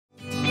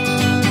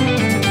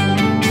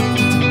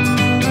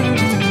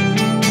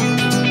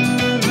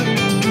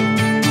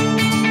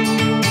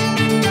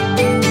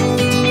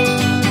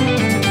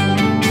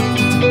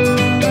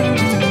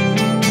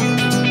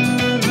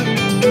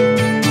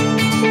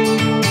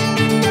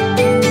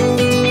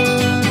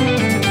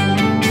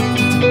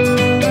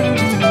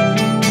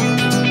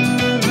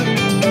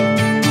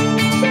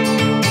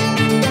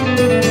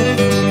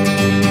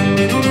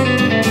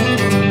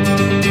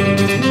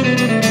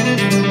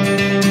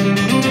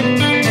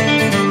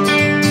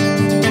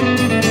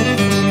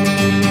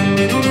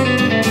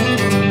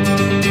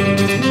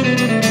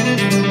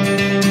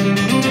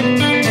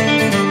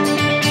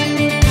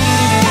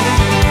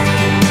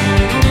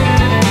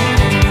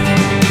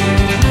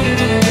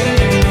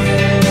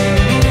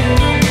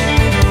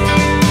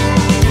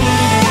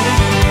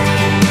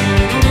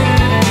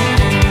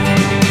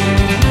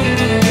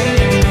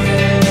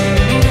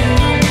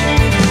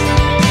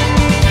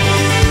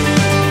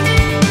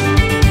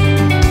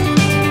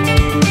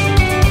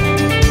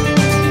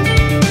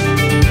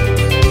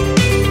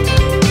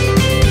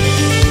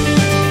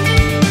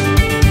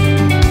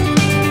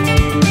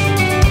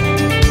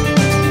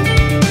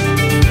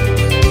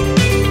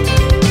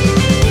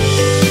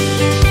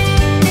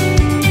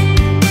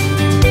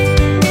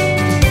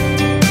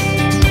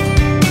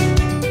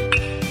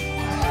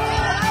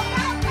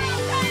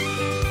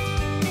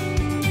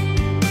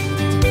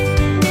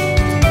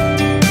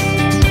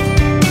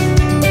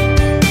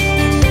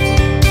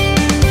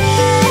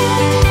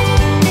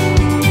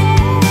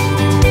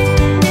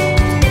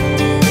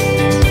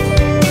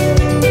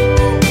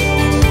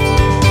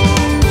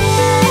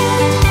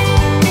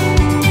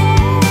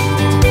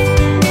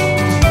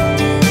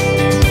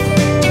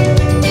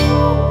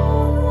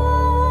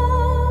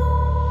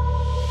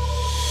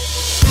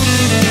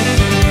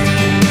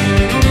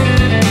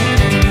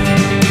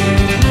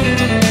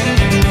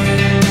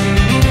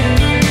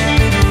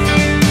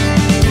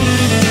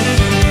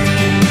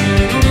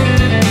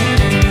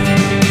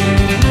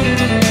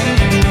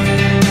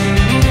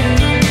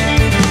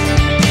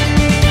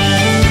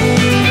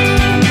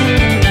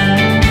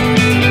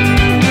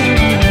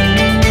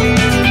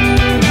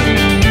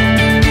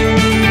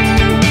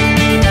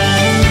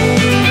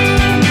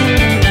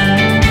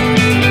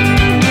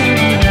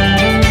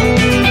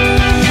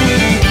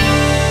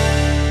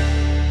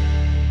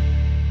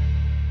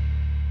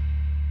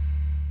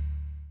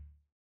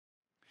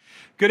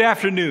Good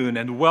afternoon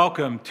and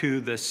welcome to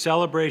the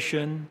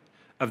celebration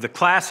of the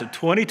class of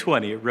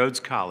 2020 at Rhodes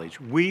College.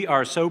 We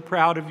are so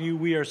proud of you.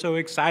 We are so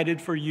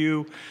excited for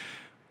you.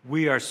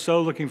 We are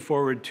so looking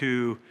forward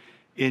to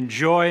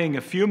enjoying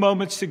a few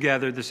moments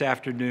together this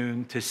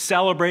afternoon to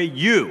celebrate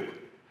you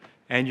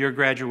and your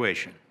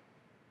graduation.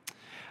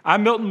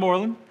 I'm Milton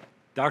Moreland,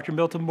 Dr.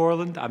 Milton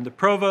Moreland. I'm the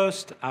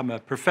provost. I'm a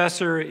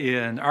professor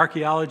in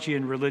archaeology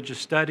and religious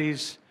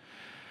studies.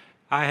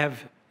 I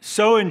have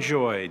so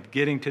enjoyed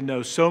getting to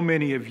know so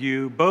many of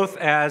you, both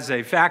as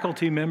a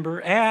faculty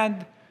member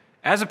and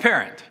as a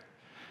parent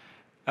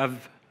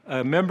of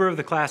a member of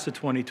the class of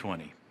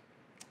 2020.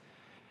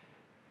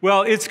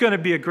 Well, it's going to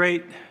be a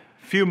great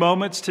few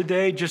moments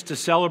today just to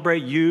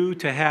celebrate you,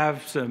 to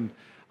have some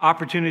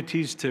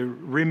opportunities to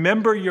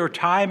remember your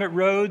time at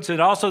Rhodes and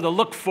also to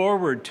look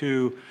forward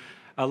to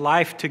a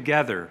life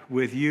together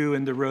with you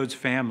and the Rhodes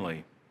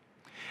family.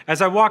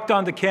 As I walked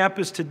onto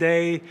campus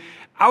today,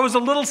 I was a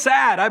little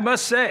sad, I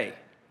must say.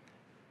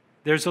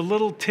 There's a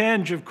little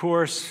tinge, of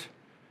course,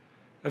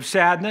 of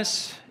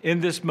sadness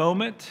in this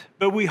moment,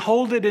 but we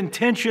hold it in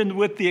tension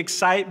with the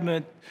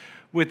excitement,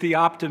 with the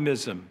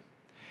optimism.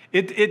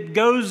 It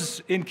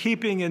goes in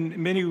keeping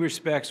in many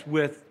respects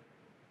with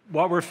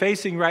what we're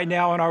facing right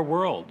now in our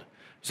world.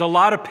 There's a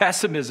lot of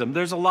pessimism,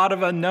 there's a lot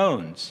of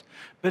unknowns,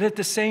 but at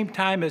the same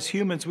time, as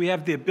humans, we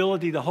have the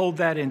ability to hold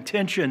that in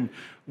tension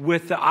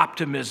with the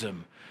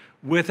optimism,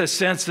 with a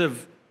sense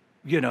of,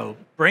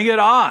 bring it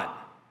on.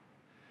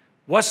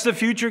 What's the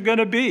future going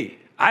to be?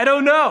 I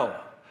don't know,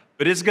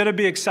 but it's going to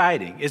be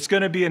exciting. It's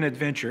going to be an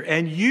adventure.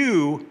 And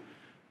you,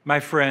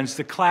 my friends,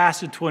 the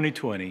class of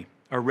 2020,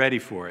 are ready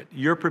for it.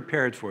 You're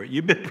prepared for it.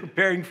 You've been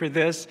preparing for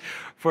this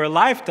for a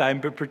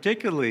lifetime, but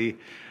particularly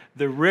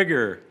the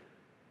rigor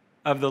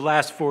of the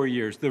last 4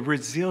 years, the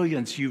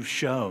resilience you've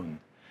shown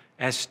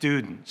as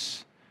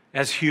students,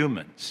 as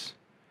humans.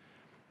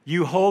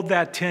 You hold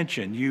that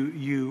tension.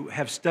 You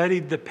have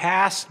studied the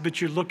past, but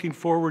you're looking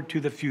forward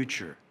to the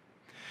future.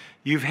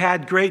 You've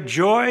had great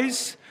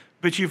joys,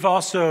 but you've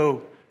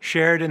also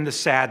shared in the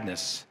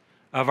sadness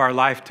of our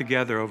life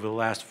together over the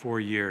last 4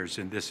 years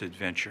in this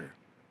adventure.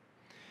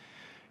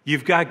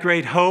 You've got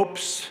great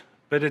hopes,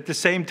 but at the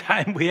same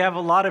time, we have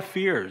a lot of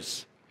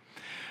fears.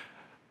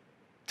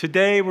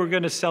 Today, we're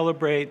going to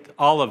celebrate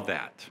all of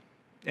that.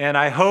 And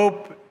I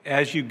hope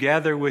as you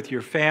gather with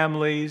your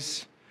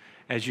families,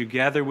 as you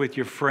gather with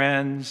your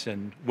friends,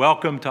 and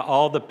welcome to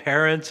all the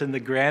parents and the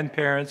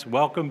grandparents,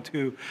 welcome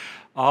to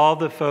all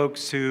the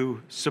folks who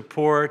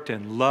support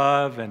and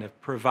love and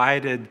have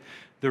provided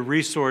the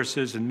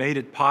resources and made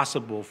it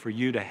possible for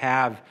you to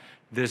have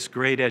this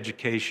great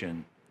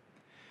education.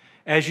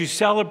 As you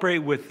celebrate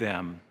with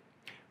them,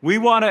 we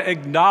want to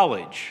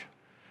acknowledge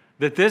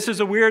that this is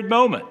a weird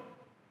moment.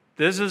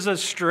 This is a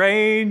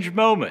strange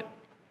moment,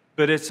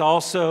 but it's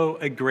also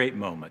a great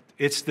moment.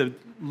 It's the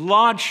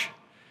launch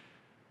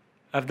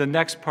of the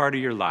next part of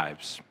your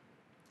lives.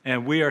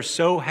 And we are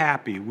so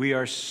happy. We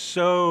are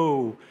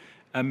so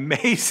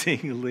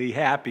amazingly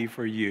happy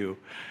for you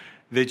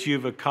that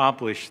you've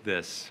accomplished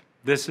this.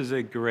 This is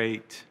a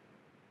great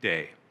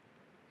day.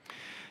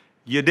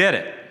 You did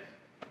it.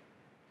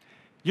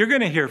 You're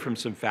going to hear from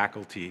some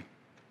faculty.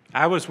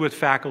 I was with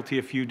faculty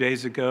a few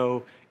days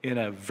ago in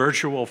a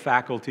virtual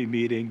faculty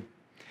meeting,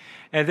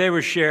 and they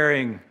were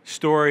sharing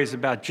stories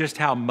about just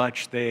how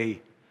much they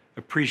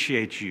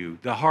appreciate you,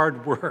 the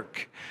hard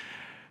work,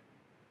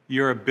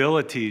 your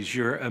abilities,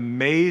 your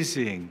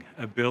amazing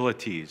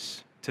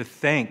abilities to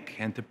think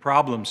and to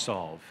problem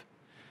solve.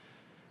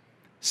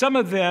 Some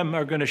of them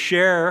are going to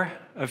share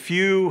a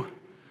few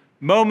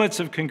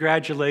moments of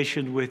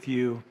congratulation with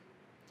you,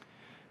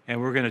 and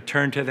we're going to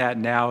turn to that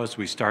now as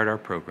we start our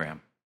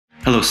program.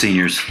 Hello,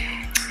 seniors.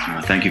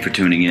 Thank you for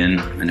tuning in.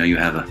 I know you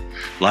have a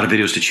lot of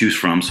videos to choose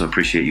from, so I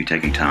appreciate you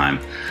taking time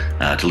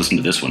to listen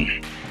to this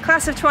one.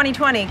 Class of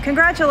 2020,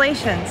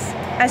 congratulations.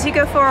 As you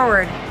go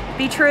forward,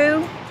 be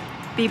true,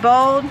 be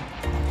bold,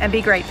 and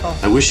be grateful.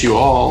 I wish you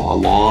all a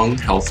long,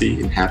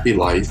 healthy, and happy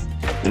life,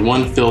 and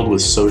one filled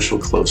with social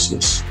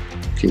closeness.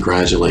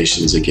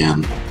 Congratulations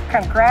again.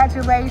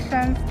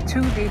 Congratulations to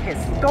the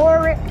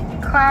historic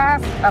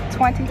class of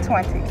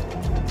 2020.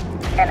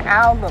 And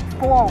I'll look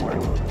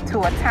forward to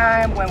a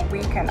time when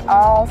we can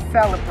all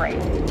celebrate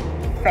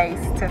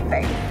face to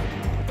face.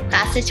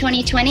 Class of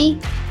 2020,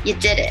 you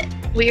did it.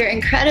 We are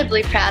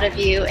incredibly proud of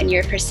you and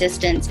your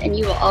persistence, and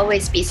you will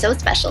always be so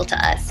special to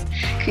us.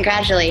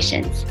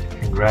 Congratulations.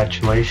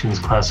 Congratulations,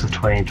 class of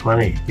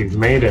 2020. You've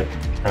made it.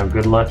 Now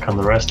good luck on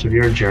the rest of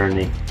your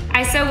journey.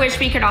 I so wish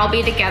we could all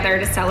be together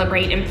to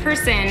celebrate in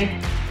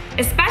person,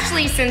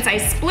 especially since I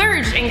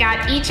splurged and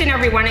got each and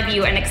every one of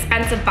you an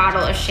expensive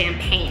bottle of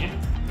champagne.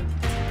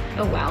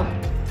 Oh well,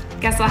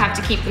 guess I'll have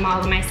to keep them all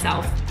to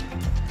myself.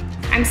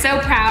 I'm so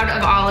proud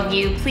of all of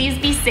you. Please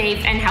be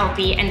safe and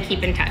healthy and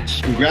keep in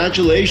touch.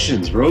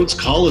 Congratulations, Rhodes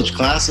College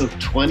class of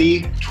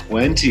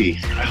 2020. I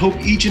hope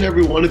each and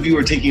every one of you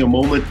are taking a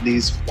moment in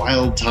these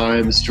wild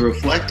times to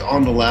reflect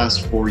on the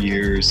last 4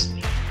 years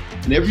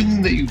and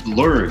everything that you've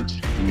learned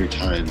in your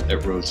time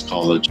at Rhodes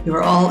College. You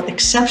are all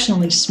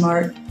exceptionally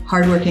smart,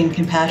 hardworking,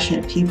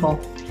 compassionate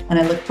people. And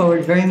I look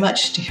forward very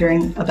much to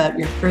hearing about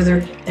your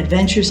further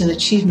adventures and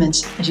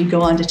achievements as you go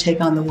on to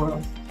take on the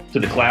world. To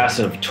the class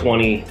of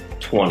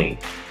 2020,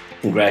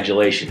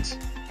 congratulations.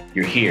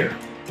 You're here.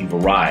 You've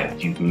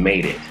arrived. You've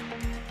made it.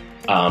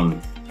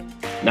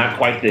 Not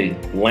quite the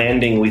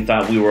landing we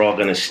thought we were all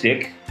going to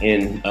stick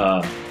in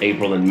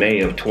April and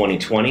May of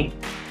 2020,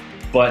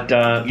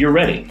 but you're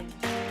ready.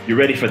 You're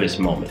ready for this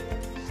moment.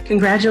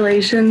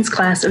 Congratulations,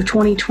 class of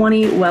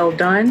 2020. Well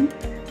done.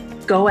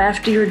 Go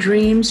after your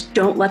dreams.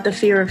 Don't let the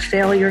fear of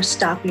failure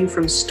stop you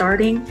from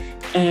starting,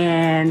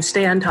 and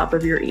stay on top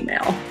of your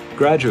email.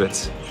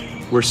 Graduates,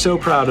 we're so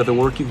proud of the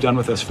work you've done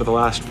with us for the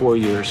last 4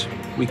 years.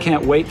 We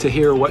can't wait to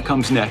hear what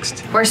comes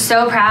next. We're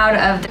so proud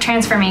of the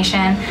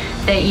transformation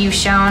that you've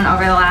shown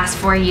over the last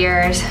 4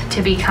 years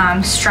to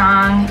become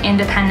strong,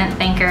 independent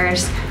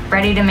thinkers,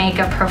 ready to make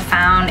a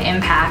profound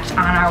impact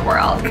on our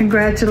world.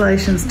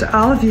 Congratulations to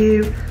all of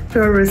you who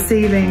are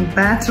receiving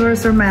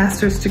bachelor's or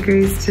master's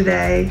degrees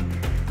today.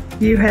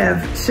 You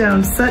have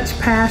shown such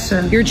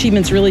passion. Your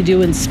achievements really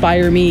do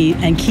inspire me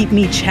and keep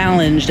me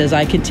challenged as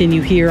I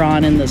continue here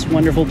on in this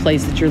wonderful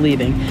place that you're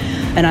leaving.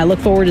 And I look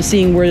forward to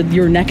seeing where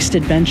your next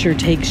adventure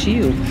takes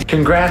you.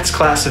 Congrats,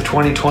 class of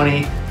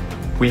 2020.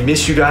 We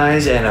miss you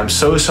guys, and I'm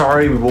so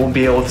sorry we won't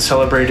be able to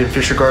celebrate in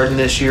Fisher Garden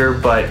this year,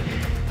 but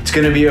it's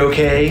going to be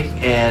okay,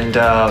 and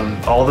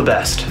all the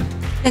best.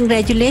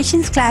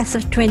 Congratulations, class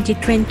of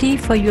 2020,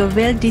 for your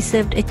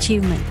well-deserved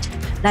achievement.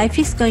 Life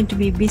is going to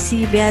be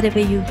busy wherever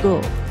you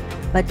go.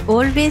 But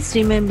always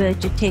remember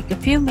to take a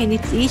few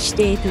minutes each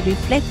day to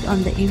reflect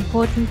on the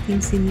important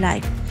things in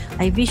life.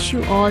 I wish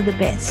you all the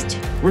best.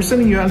 We're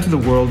sending you out into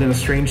the world in a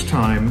strange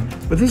time,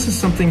 but this is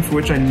something for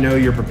which I know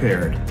you're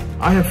prepared.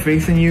 I have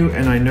faith in you,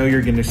 and I know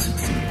you're going to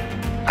succeed.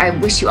 I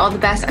wish you all the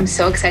best. I'm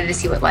so excited to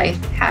see what life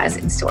has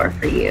in store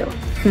for you.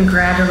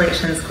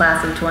 Congratulations,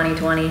 class of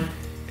 2020.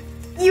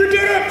 You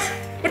did it!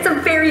 It's a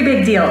very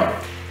big deal.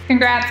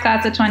 Congrats,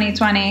 class of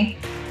 2020.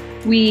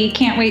 We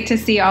can't wait to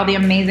see all the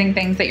amazing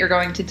things that you're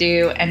going to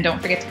do, and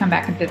don't forget to come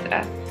back and visit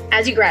us.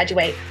 As you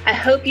graduate, I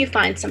hope you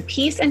find some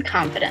peace and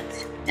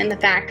confidence in the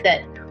fact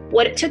that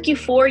what it took you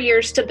 4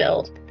 years to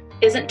build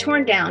isn't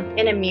torn down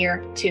in a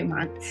mere 2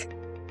 months.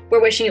 We're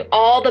wishing you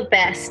all the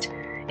best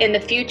in the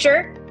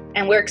future,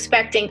 and we're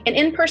expecting an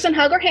in-person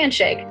hug or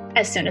handshake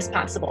as soon as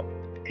possible.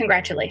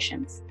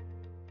 Congratulations.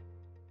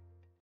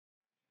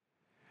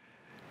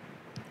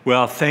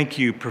 Well, thank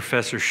you,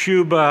 Professor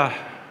Shuba,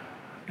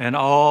 and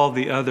all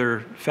the other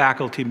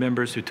faculty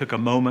members who took a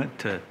moment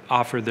to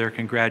offer their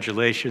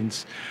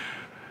congratulations.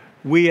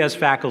 We as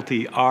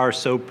faculty are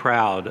so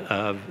proud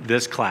of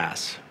this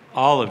class,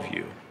 all of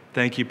you.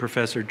 Thank you,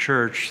 Professor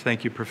Church.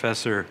 Thank you,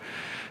 Professor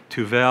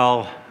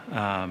Tuvell.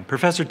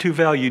 Professor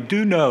Tuvell, you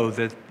do know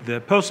that the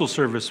Postal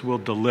Service will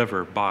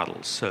deliver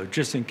bottles, so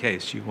just in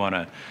case you want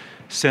to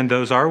send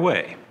those our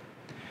way.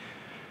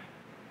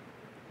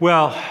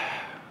 Well,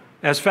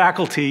 as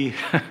faculty,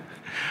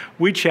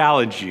 we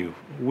challenge you.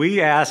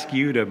 We ask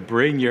you to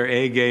bring your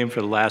A game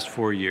for the last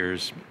 4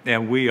 years,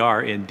 and we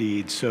are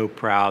indeed so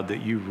proud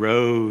that you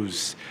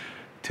rose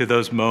to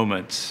those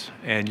moments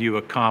and you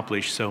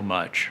accomplished so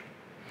much.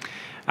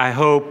 I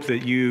hope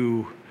that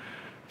you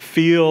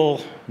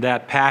feel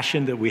that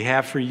passion that we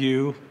have for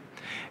you,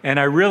 and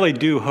I really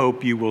do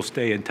hope you will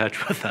stay in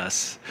touch with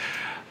us.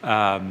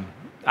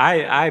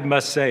 I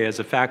must say, as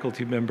a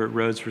faculty member at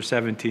Rhodes for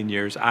 17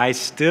 years, I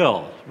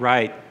still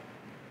write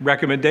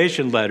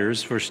recommendation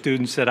letters for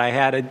students that I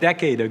had a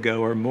decade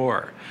ago or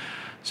more.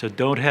 So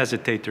don't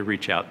hesitate to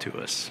reach out to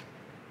us.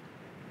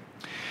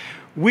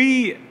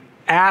 We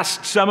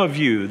asked some of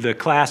you, the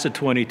class of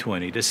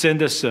 2020, to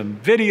send us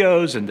some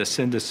videos and to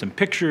send us some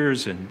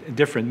pictures and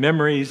different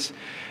memories.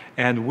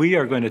 And we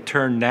are going to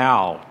turn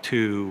now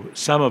to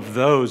some of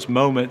those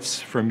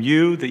moments from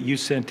you that you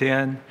sent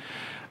in.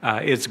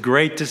 It's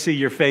great to see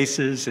your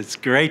faces. It's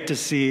great to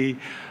see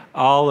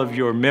all of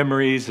your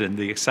memories and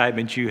the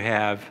excitement you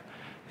have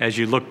as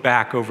you look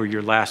back over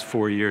your last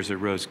 4 years at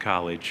Rhodes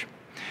College.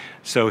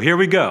 So here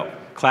we go.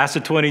 Class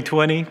of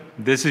 2020,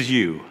 this is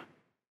you.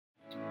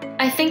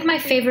 I think my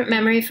favorite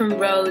memory from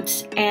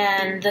Rhodes,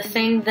 and the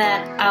thing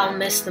that I'll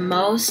miss the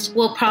most,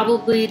 will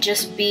probably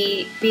just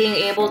be being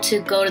able to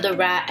go to the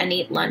Rat and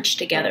eat lunch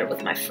together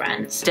with my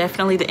friends.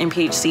 Definitely the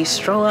MPHC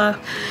stroll-up.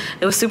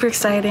 It was super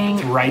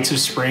exciting. Rites of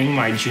Spring,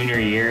 my junior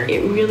year.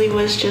 It really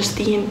was just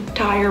the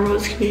entire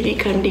Rhodes community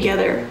coming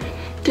together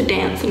to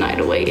dance the night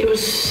away. It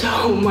was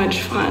so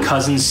much fun.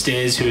 Cousin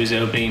Stiz, who was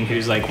opening,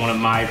 who's like one of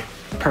my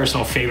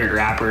personal favorite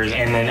rappers.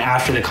 And then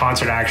after the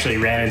concert, I actually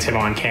ran into him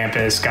on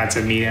campus, got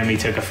to meet him. He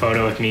took a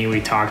photo with me. We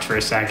talked for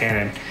a second,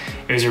 and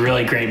it was a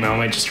really great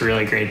moment, just a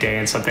really great day,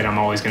 and something I'm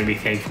always going to be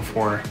thankful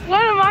for.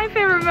 One of my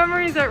favorite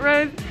memories at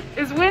Rhodes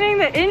is winning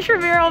the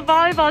intramural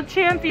volleyball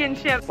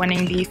championship.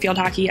 Winning the field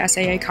hockey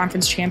SAA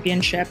conference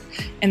championship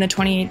in the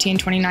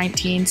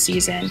 2018-2019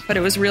 season. But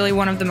it was really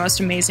one of the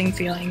most amazing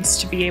feelings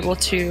to be able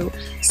to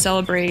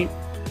celebrate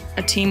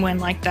a team win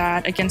like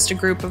that against a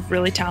group of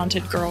really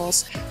talented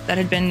girls that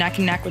had been neck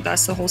and neck with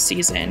us the whole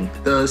season.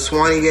 The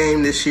Swanee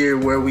game this year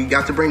where we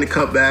got to bring the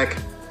cup back,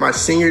 my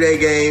senior day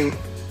game,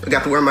 I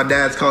got to wear my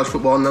dad's college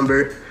football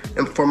number.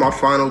 And for my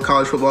final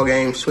college football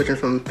game, switching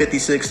from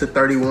 56 to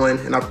 31,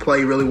 and I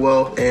played really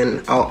well,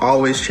 and I'll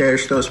always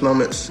cherish those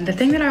moments. The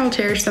thing that I will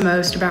cherish the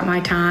most about my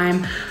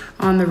time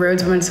on the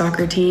Rhodes women's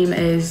soccer team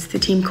is the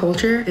team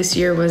culture. This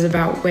year was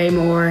about way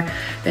more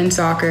than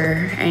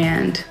soccer,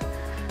 and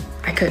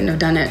I couldn't have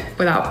done it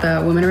without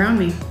the women around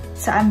me.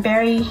 So I'm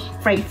very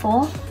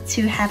grateful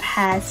to have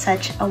had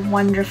such a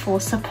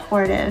wonderful,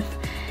 supportive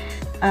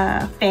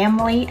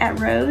family at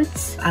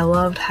Rhodes. I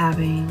loved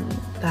having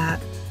that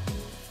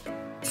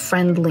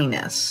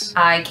friendliness.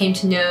 I came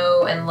to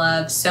know and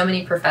love so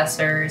many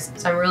professors,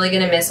 so I'm really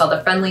going to miss all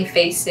the friendly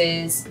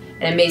faces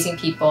and amazing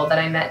people that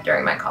I met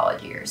during my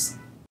college years.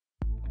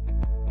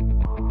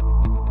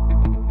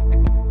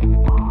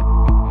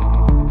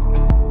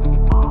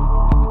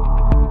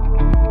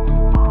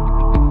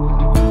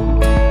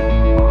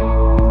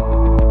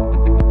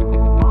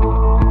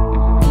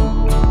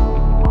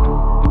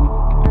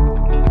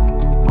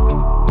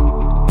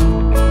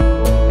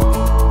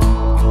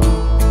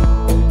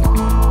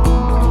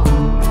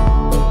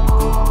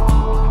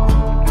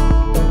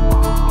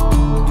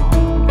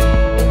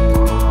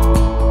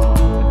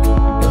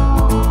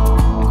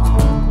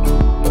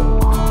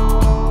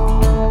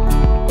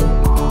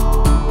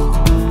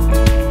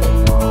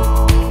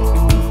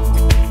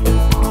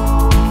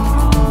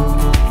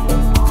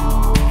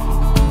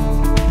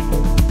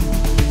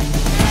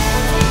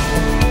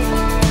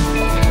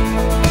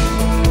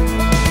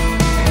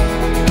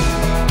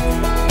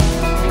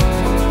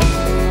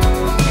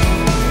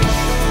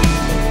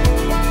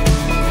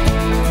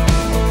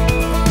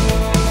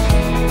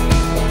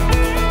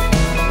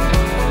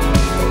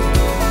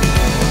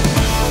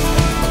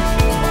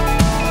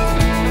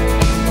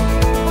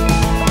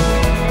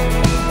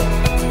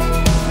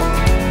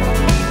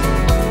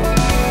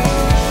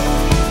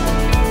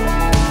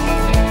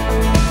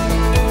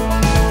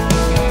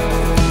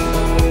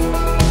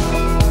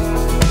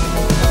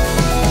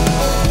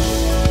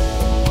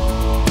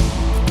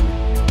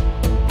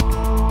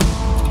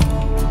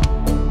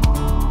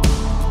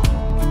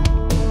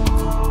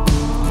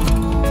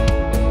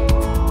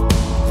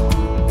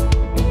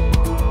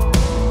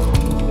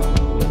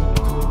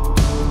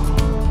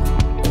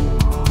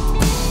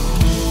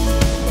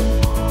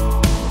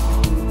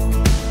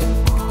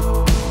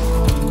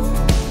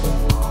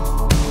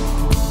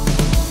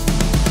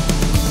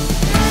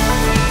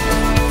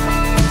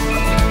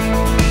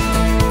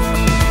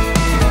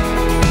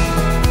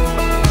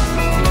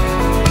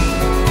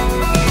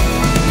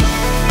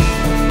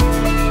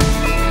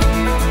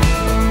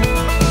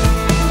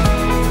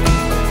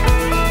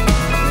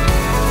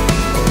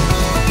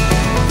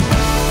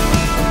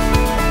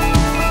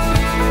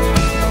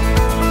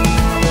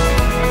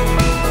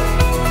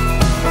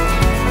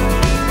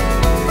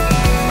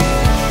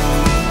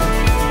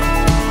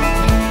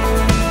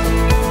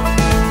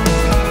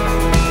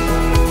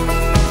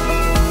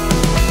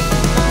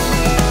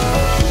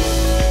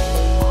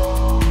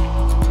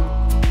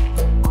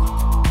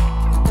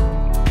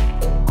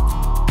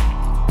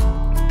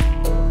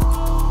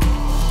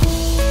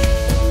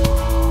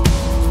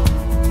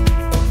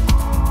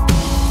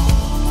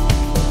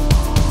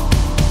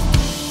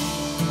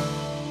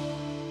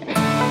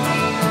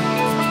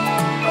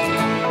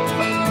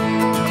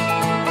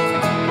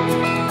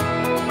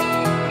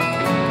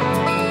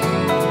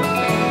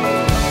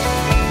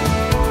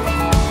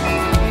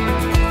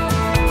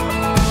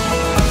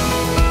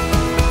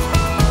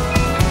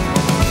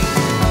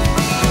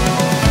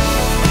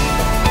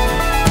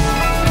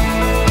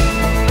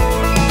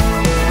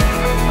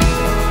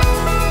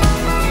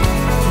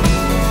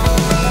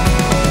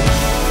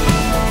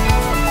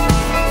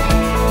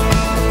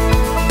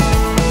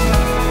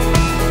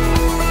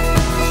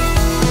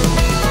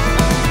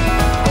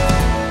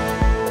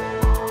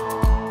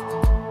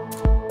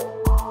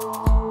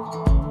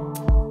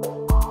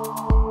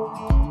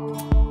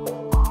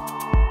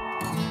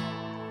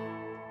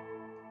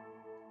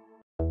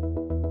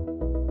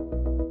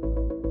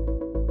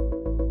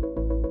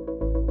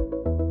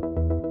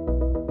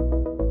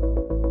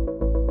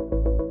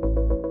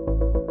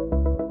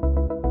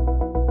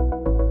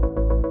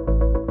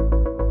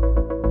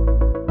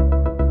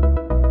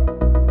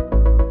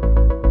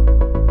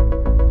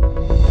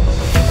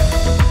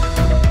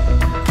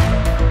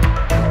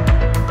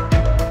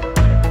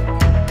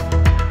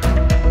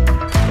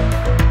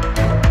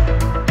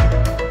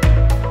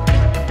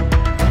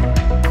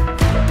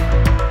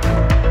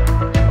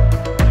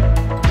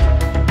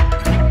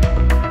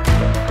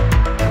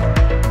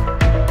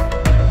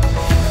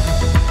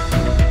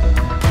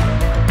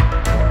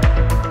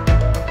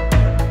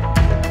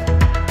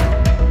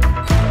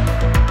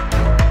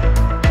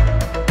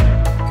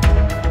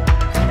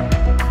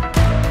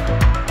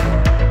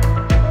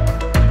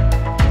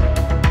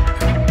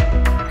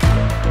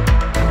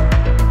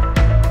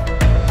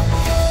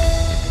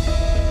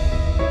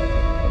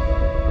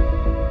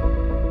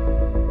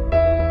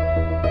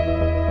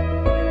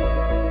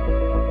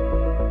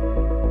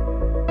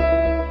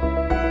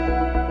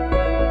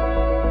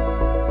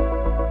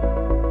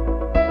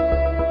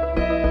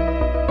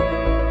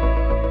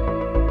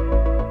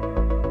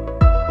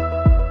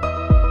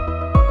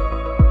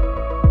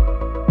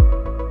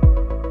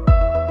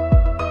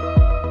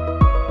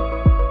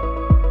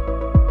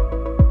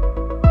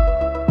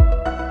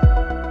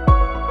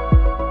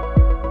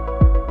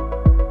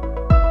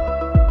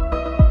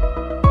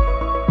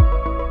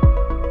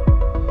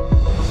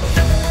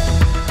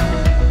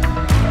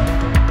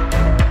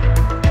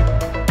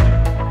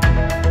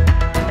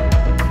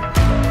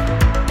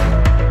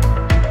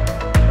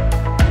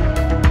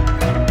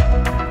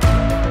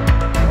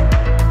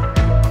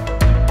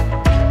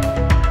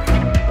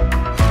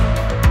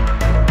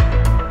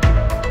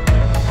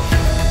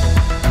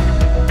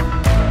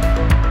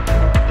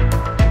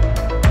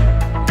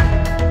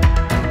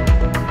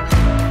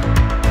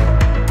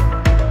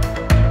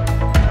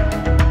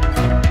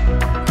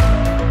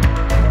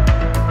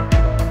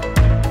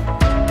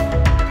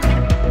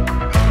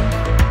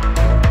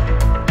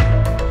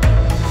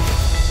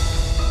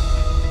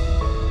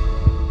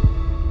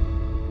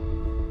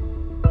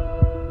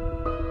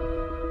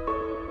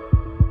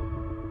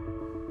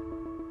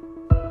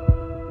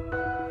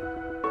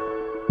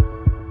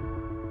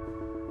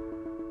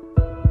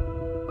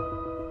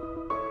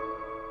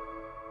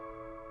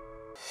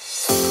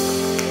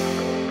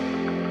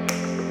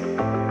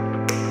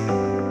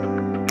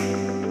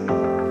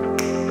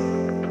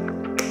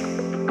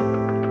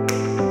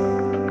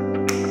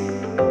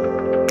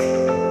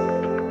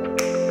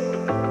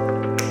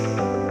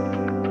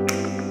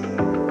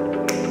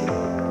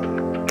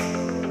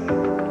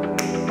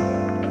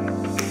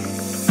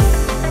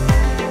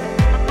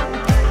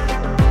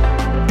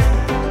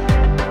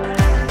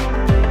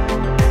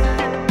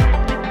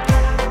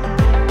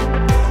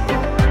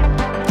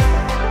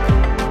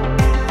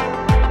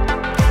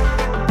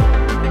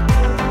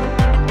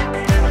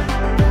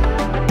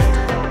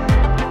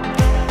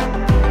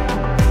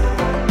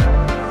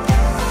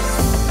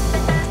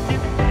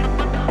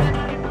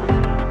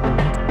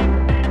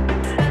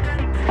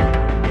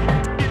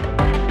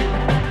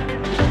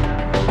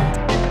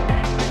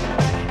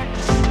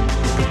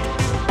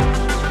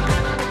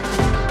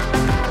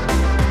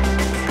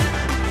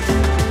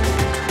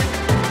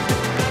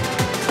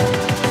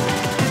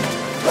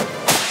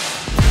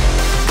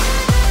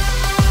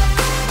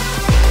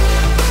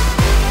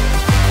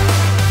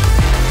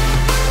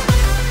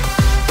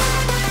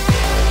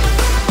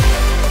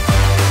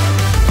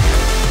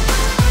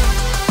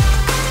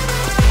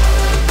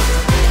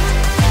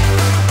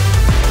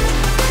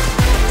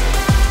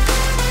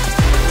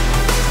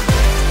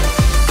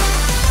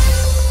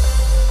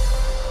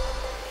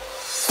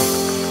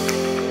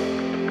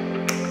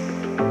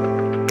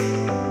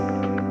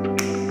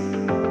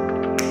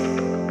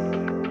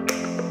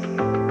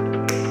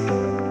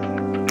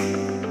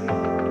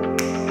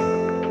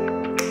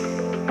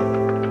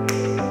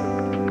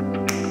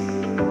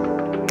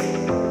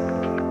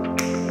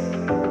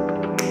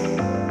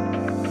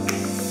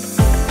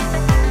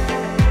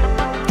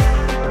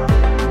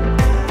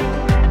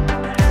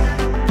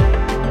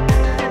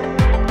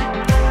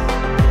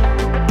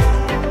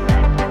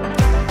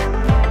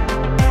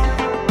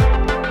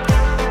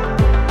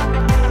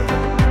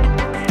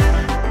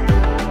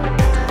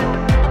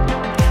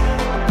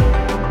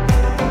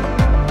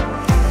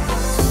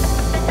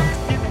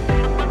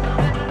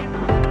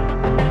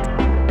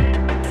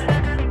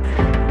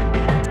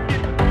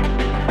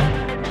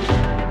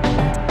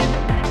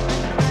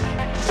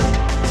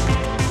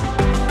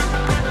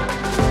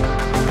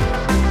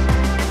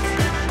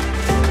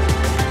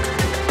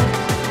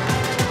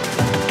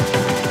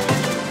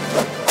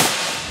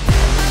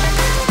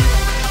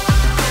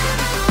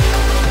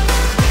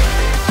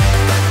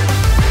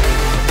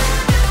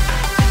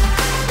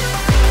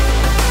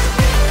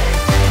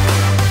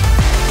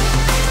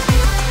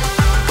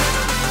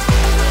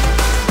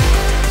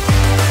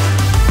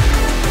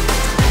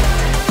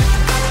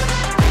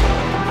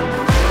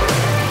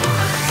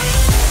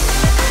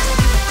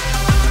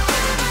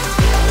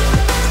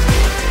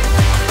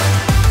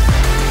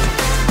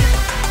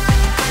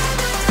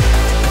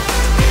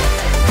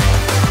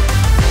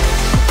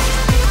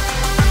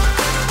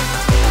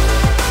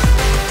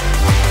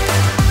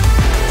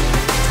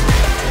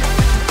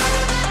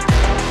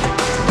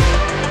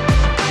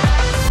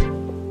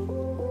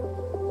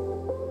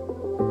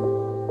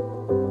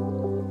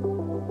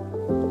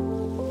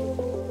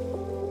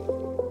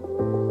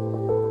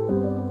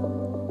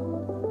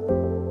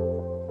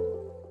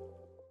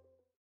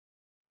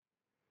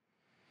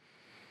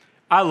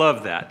 I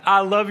love that. I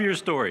love your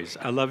stories.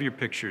 I love your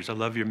pictures. I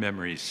love your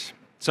memories.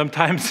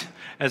 Sometimes,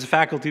 as a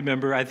faculty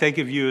member, I think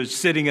of you as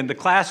sitting in the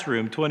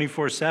classroom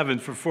 24/7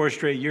 for 4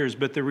 straight years,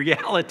 but the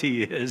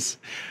reality is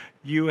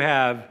you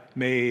have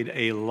made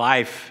a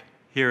life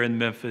here in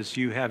Memphis.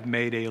 You have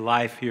made a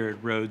life here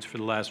at Rhodes for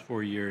the last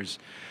 4 years.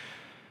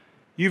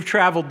 You've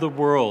traveled the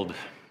world.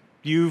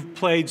 You've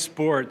played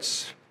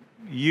sports.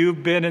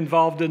 You've been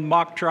involved in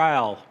mock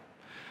trial.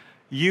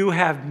 You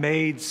have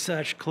made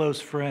such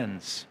close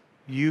friends.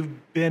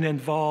 You've been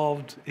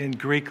involved in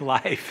Greek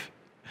life.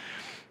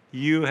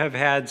 You have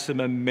had some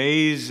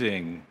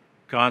amazing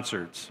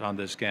concerts on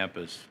this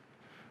campus.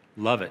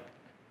 Love it.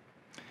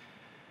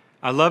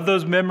 I love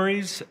those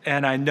memories,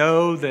 and I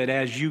know that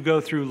as you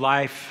go through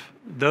life,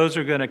 those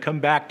are going to come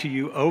back to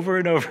you over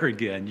and over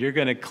again. You're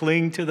going to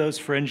cling to those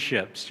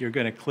friendships. You're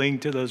going to cling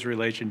to those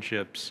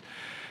relationships.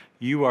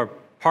 You are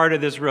part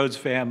of this Rhodes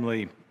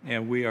family,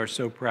 and we are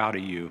so proud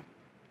of you.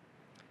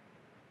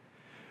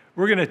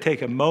 We're going to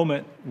take a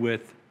moment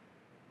with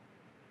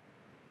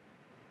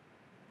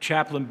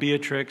Chaplain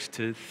Beatrix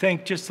to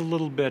think just a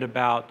little bit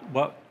about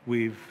what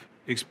we've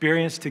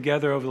experienced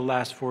together over the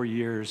last 4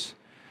 years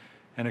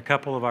and a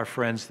couple of our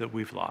friends that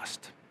we've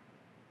lost.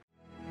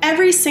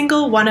 Every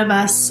single one of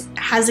us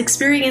has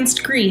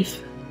experienced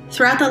grief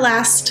throughout the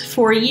last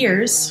 4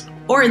 years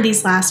or in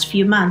these last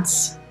few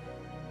months.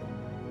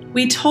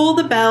 We toll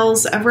the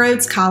bells of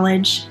Rhodes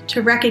College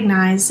to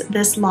recognize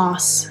this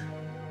loss.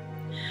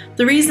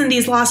 The reason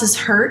these losses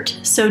hurt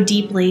so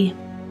deeply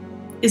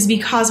is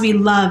because we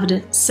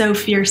loved so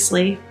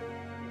fiercely.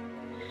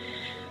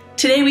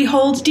 Today we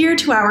hold dear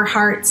to our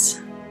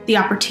hearts the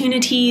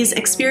opportunities,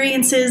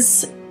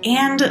 experiences,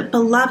 and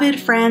beloved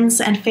friends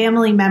and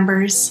family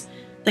members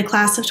the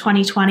class of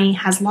 2020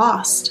 has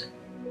lost.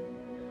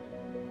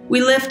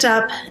 We lift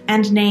up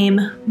and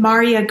name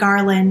Maria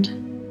Garland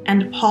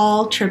and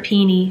Paul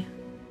Trappini,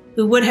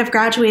 who would have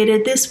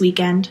graduated this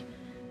weekend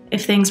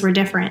if things were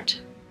different.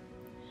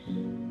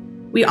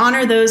 We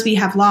honor those we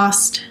have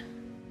lost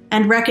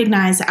and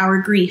recognize our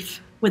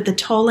grief with the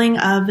tolling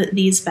of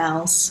these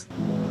bells.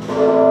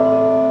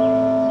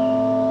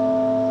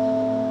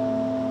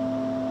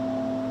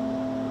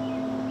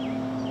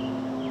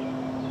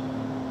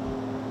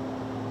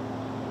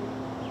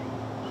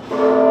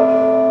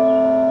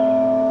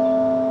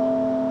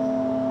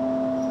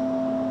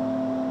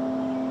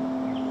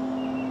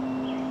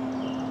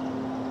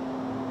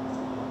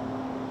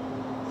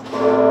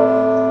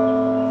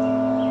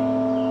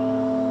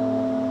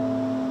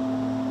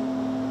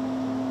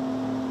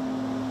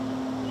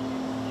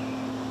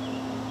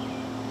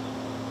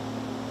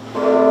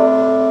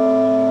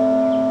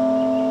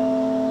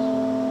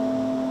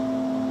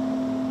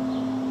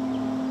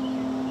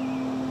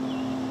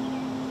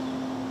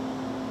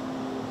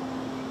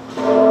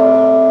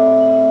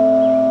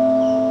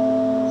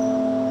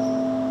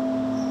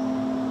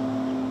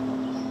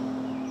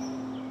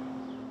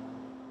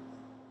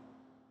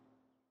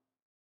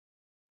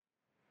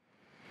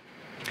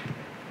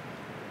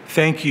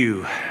 Thank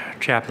you,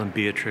 Chaplain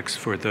Beatrix,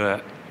 for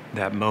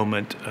that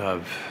moment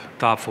of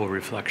thoughtful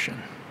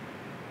reflection.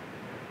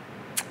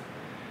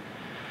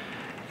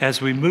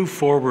 As we move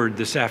forward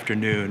this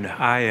afternoon,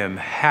 I am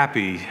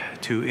happy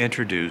to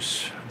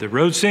introduce the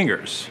Rhodes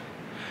Singers,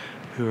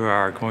 who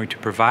are going to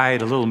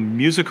provide a little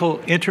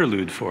musical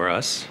interlude for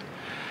us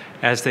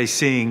as they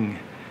sing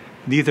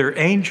Neither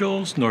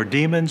Angels Nor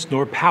Demons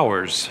Nor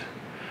Powers,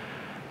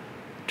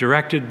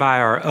 directed by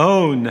our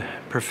own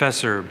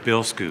Professor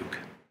Bill Skook.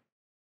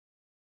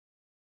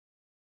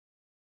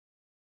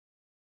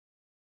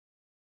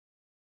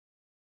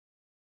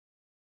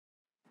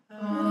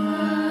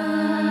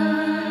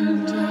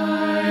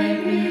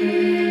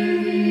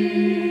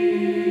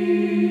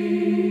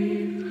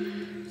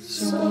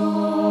 So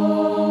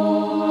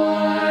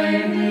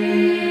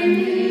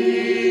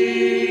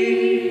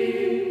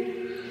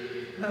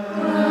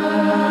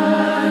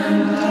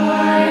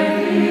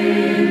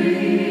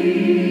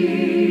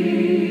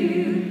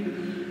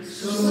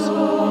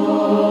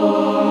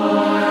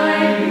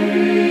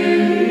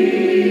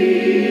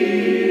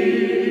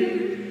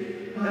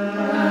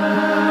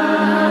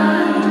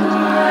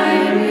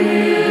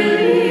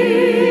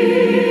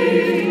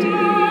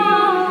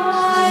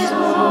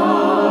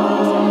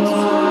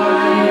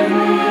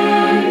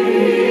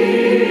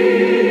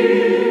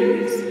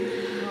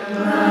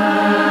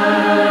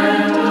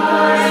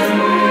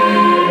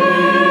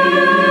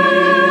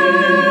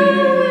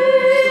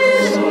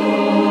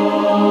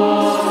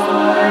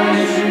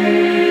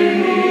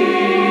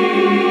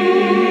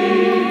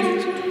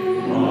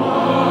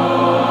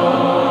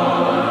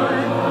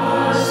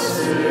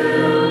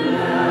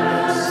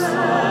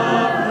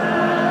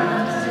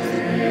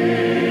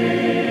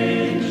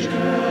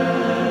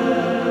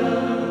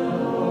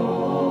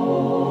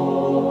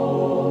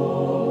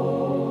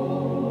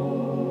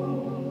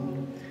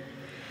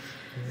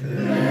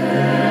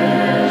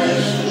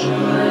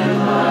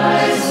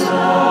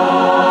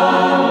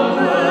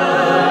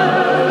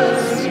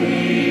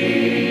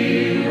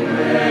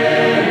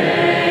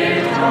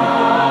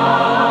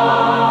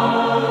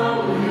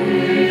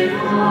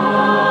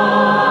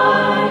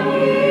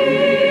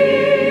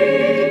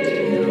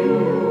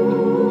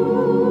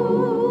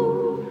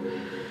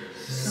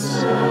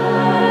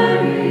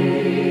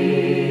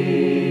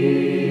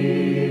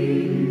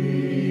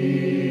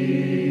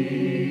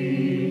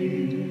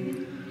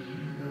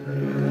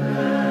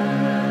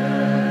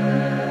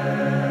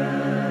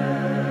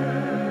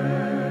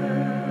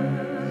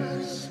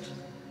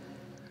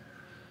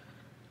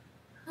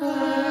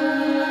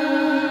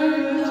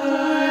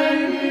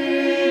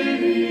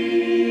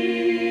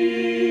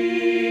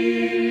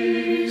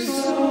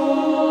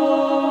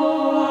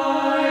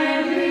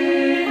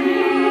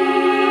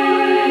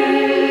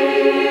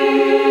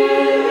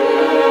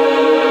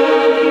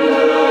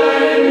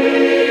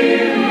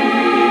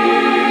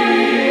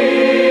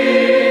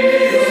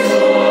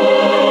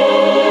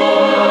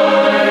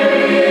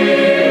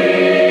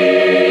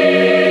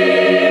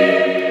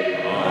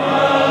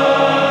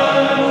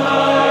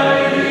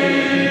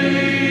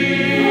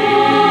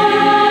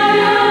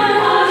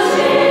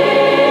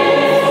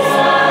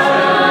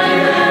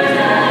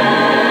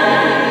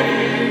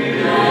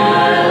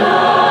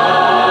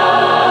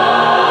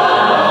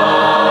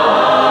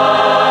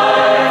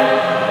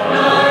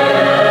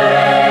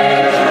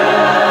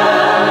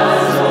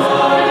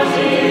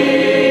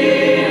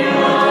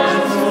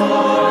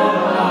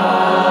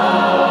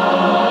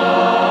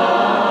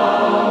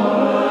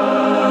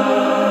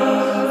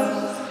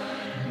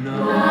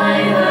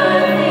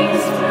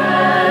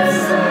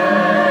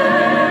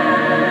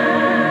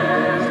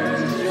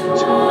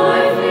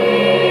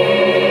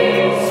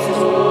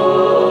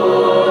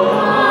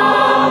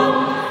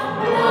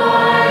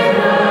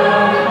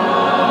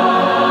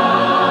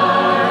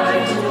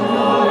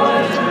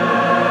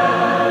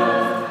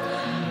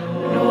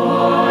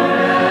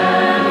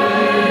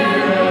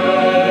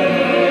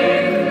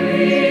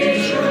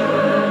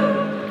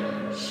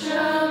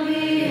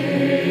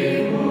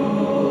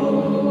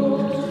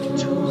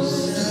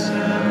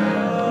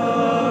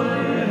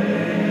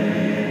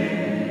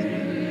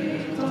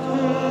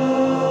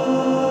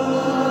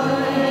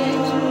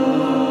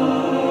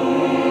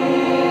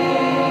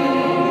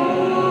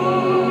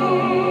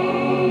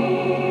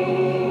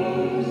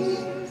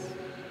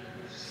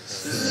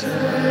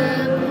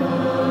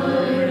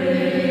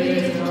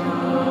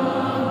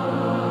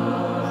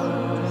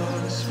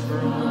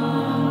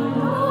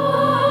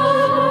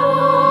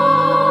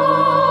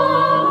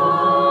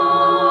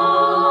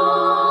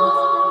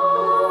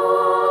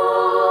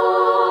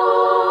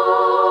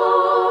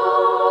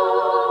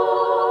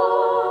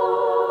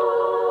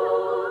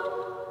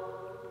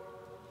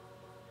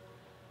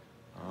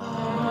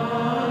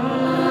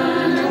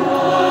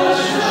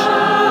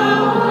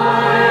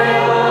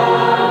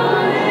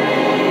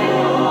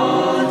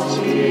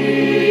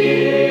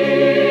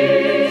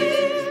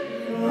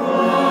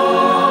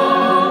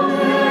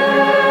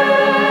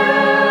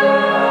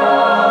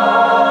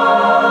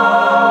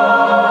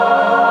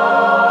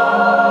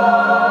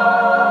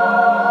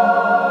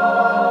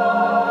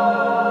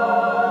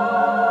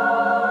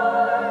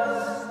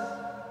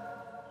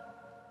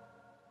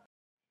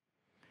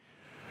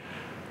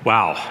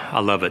Wow, I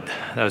love it.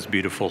 That was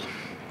beautiful.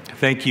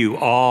 Thank you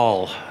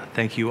all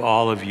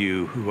of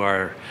you who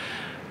are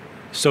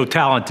so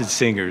talented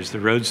singers, the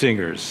Rhodes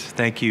Singers.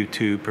 Thank you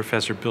to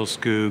Professor Bill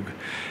Skoog,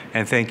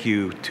 and thank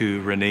you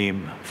to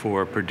Raneem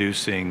for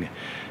producing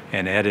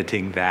and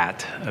editing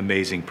that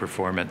amazing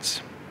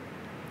performance.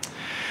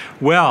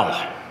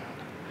 Well,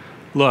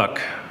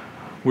 look,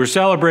 we're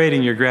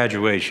celebrating your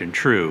graduation,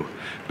 true,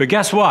 but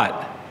guess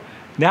what?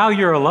 Now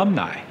you're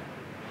alumni.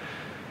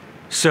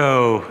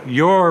 So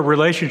your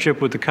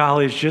relationship with the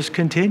college just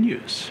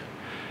continues.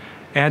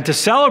 And to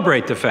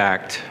celebrate the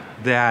fact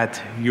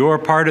that you're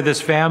part of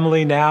this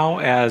family now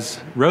as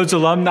Rhodes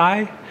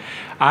alumni,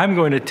 I'm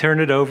going to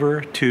turn it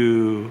over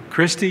to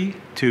Christy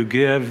to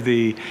give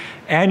the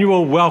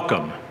annual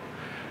welcome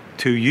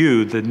to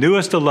you, the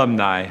newest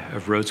alumni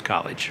of Rhodes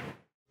College.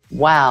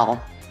 Wow,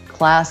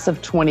 class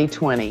of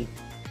 2020.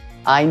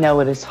 I know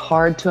it is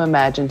hard to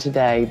imagine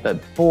today,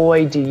 but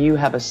boy, do you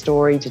have a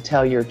story to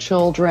tell your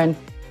children,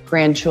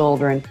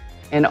 grandchildren,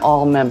 and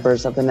all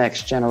members of the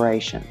next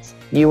generations.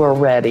 You are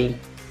ready.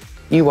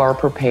 You are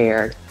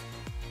prepared.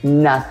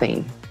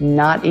 Nothing,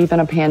 not even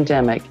a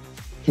pandemic,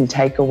 can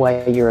take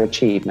away your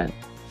achievement.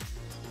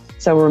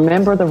 So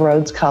remember, the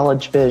Rhodes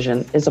College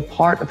vision is a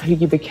part of who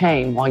you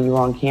became while you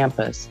were on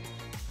campus,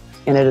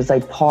 and it is a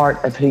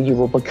part of who you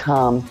will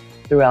become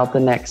throughout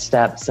the next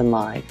steps in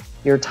life.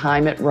 Your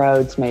time at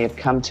Rhodes may have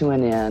come to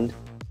an end,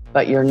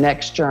 but your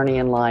next journey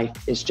in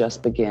life is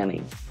just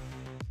beginning.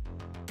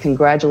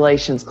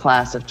 Congratulations,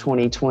 class of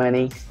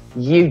 2020.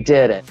 You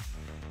did it.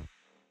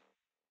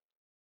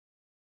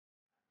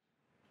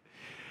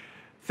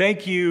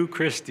 Thank you,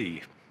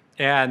 Christy,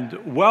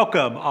 and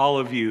welcome all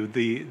of you,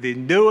 the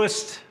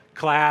newest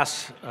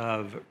class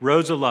of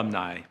Rhodes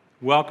alumni.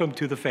 Welcome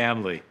to the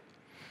family.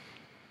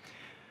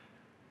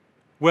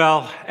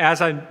 Well, as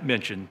I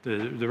mentioned,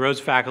 the Rhodes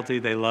faculty,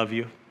 they love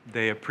you.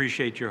 They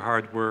appreciate your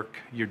hard work,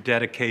 your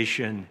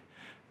dedication,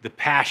 the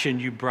passion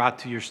you brought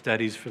to your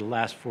studies for the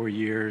last 4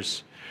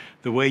 years,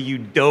 the way you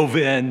dove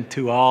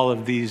into all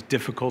of these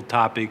difficult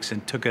topics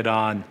and took it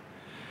on.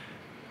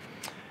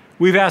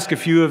 We've asked a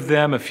few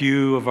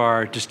of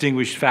our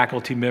distinguished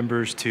faculty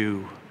members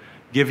to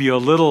give you a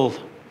little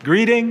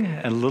greeting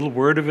and a little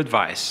word of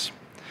advice.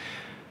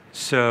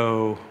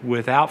 So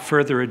without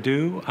further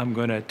ado, I'm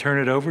going to turn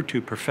it over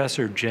to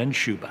Professor Jen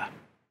Schuba.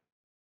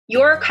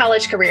 Your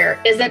college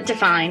career isn't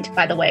defined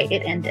by the way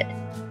it ended.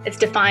 It's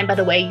defined by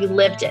the way you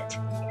lived it.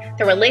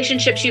 The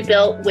relationships you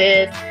built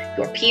with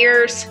your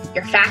peers,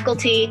 your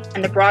faculty,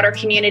 and the broader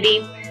community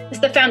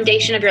is the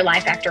foundation of your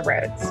life after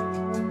Rhodes.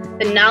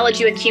 The knowledge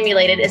you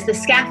accumulated is the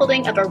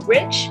scaffolding of a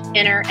rich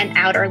inner and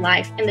outer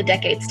life in the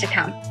decades to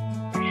come.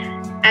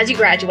 As you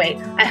graduate,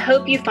 I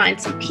hope you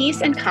find some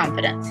peace and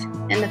confidence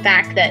in the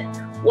fact that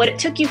what it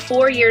took you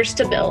 4 years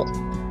to build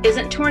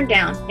isn't torn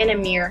down in a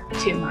mere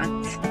 2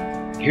 months.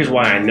 Here's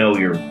why I know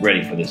you're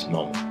ready for this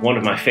moment. One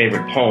of my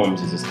favorite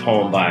poems is this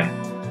poem by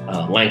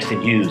Langston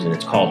Hughes, and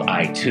it's called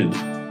I Too.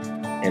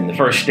 And the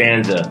first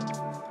stanza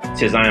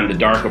says, I am the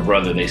darker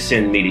brother they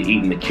send me to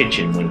eat in the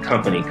kitchen when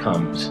company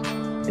comes.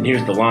 And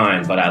here's the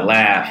line, but I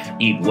laugh,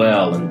 eat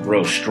well, and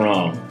grow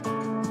strong.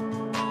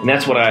 And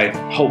that's what I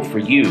hope for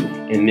you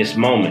in this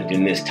moment,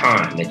 in this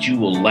time, that you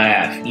will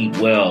laugh, eat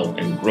well,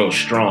 and grow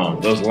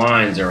strong. Those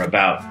lines are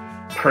about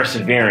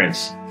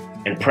perseverance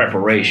and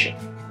preparation.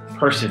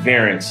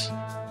 Perseverance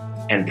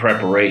and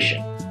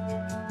preparation.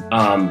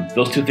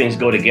 Those two things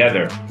go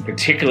together,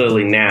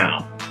 particularly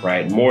now,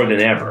 right? More than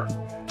ever.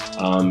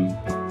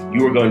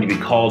 You are going to be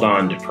called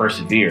on to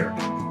persevere,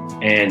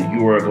 and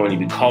you are going to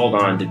be called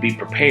on to be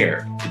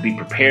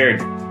prepared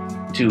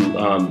to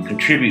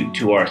contribute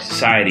to our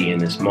society in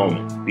this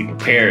moment. Be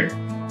prepared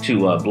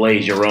to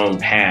blaze your own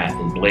path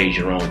and blaze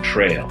your own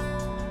trail.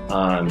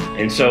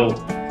 And so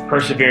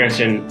perseverance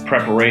and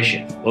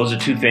preparation, those are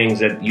two things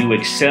that you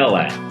excel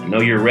at. I know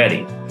you're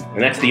ready.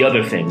 And that's the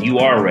other thing, you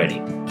are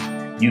ready.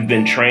 You've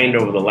been trained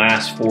over the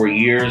last 4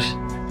 years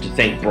to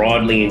think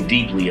broadly and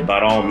deeply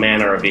about all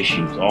manner of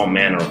issues, all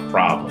manner of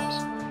problems.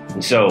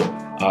 And so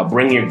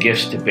bring your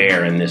gifts to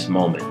bear in this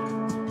moment.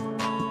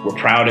 We're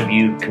proud of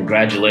you.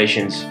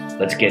 Congratulations.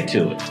 Let's get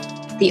to it.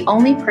 The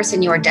only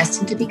person you are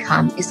destined to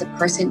become is the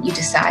person you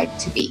decide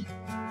to be.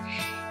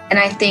 And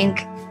I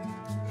think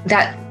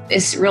that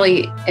is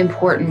really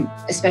important,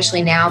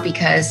 especially now,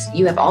 because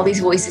you have all these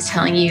voices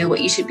telling you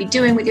what you should be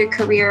doing with your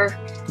career,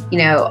 you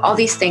know, all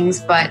these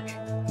things, but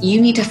you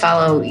need to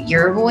follow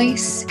your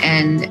voice,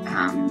 and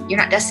you're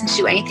not destined to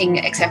do anything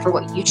except for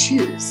what you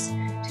choose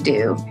to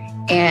do,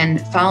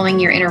 and following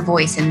your inner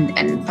voice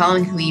and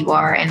following who you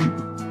are, and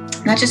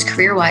not just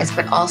career-wise,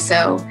 but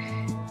also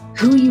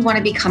who you want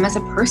to become as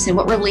a person,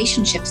 what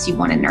relationships you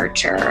want to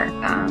nurture,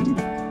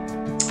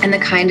 and the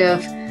kind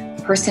of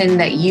person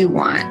that you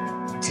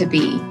want to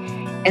be.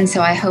 And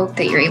so I hope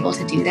that you're able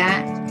to do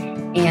that,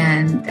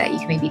 and that you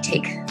can maybe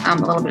take a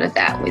little bit of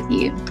that with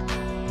you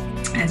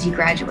as you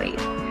graduate.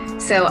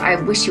 So I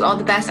wish you all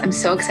the best. I'm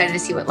so excited to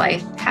see what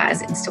life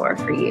has in store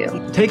for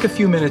you. Take a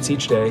few minutes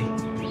each day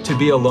to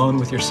be alone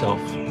with yourself.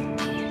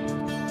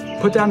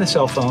 Put down the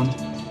cell phone,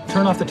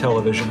 turn off the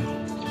television,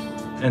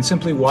 and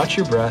simply watch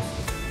your breath,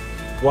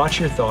 watch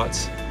your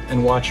thoughts,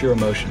 and watch your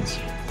emotions.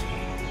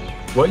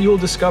 What you will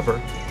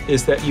discover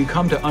is that you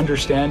come to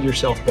understand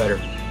yourself better.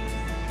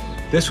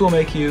 This will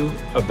make you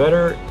a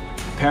better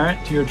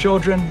parent to your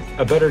children,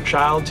 a better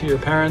child to your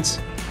parents,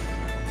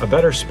 a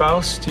better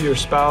spouse to your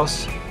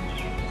spouse,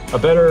 a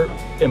better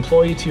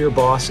employee to your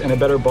boss, and a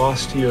better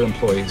boss to your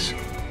employees.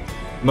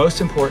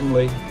 Most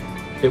importantly,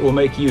 it will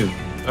make you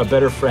a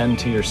better friend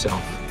to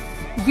yourself.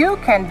 You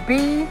can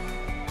be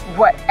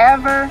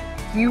whatever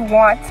you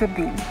want to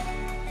be.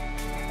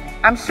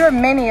 I'm sure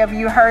many of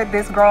you heard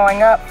this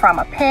growing up from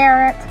a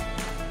parent,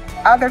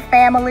 other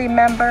family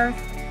members,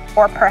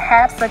 or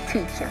perhaps a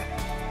teacher.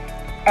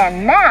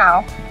 And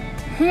now,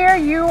 here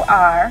you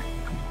are,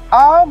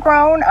 all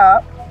grown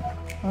up,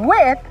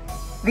 with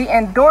the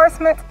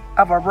endorsement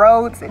of a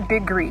Rhodes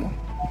degree,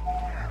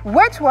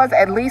 which was,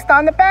 at least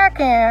on the back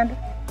end,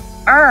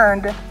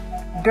 earned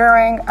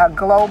during a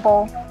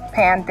global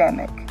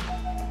pandemic.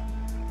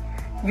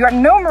 Your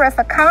numerous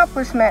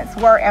accomplishments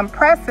were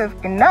impressive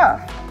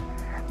enough,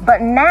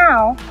 but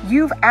now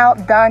you've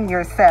outdone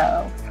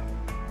yourselves,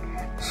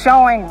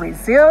 showing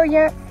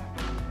resilience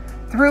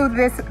through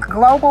this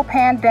global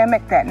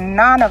pandemic that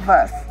none of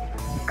us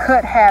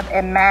could have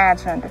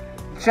imagined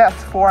just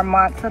 4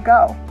 months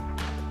ago.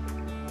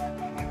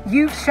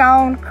 You've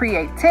shown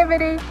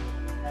creativity,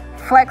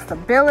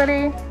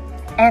 flexibility,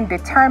 and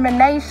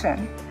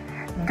determination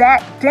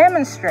that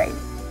demonstrate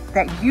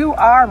that you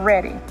are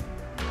ready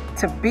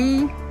to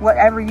be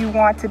whatever you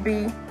want to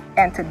be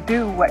and to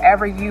do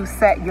whatever you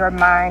set your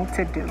mind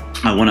to do.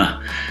 I want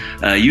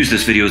to use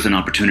this video as an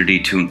opportunity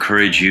to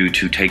encourage you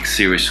to take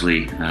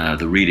seriously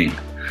the reading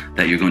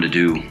that you're going to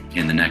do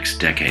in the next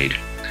decade.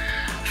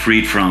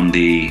 Freed from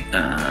the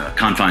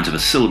confines of a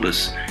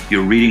syllabus,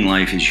 your reading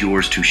life is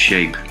yours to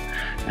shape,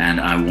 and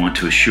I want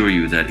to assure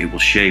you that it will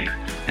shape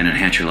and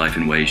enhance your life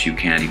in ways you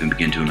can't even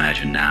begin to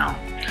imagine now.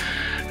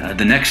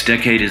 The next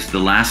decade is the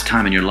last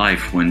time in your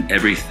life when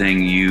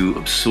everything you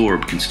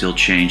absorb can still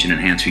change and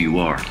enhance who you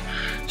are.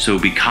 So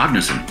be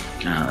cognizant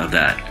of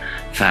that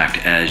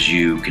fact as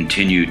you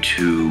continue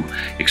to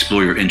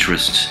explore your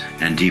interests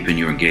and deepen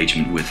your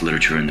engagement with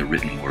literature and the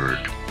written word.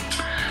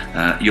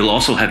 You'll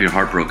also have your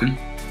heart broken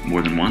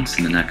more than once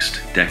in the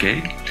next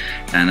decade,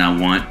 and I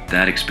want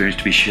that experience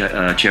to be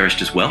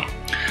cherished as well,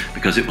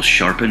 because it will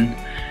sharpen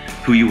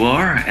who you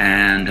are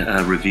and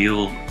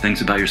reveal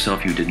things about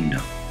yourself you didn't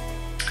know.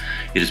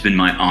 It has been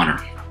my honor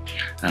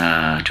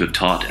to have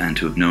taught and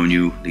to have known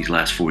you these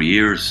last 4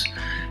 years,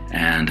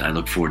 and I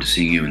look forward to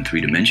seeing you in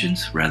 3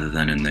 dimensions rather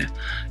than in the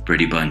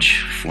Brady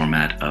Bunch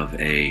format of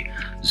a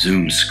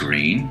Zoom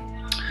screen.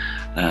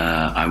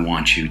 I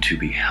want you to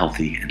be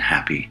healthy and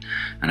happy,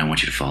 and I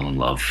want you to fall in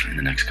love in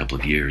the next couple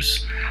of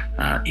years,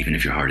 even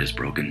if your heart is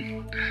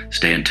broken.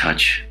 Stay in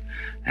touch,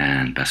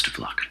 and best of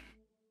luck.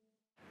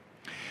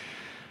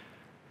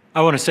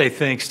 I want to say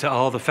thanks to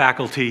all the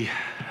faculty,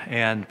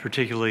 and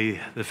particularly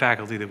the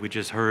faculty that we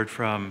just heard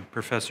from,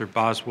 Professor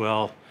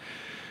Boswell.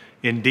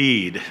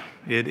 Indeed,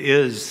 it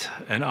is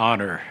an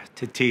honor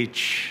to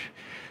teach,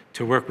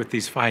 to work with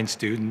these fine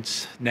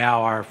students,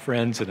 now our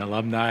friends and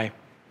alumni.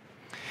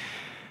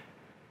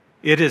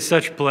 It is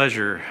such a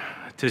pleasure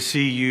to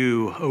see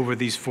you over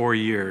these 4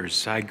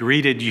 years. I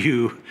greeted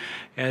you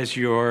as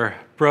your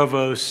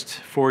provost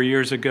 4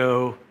 years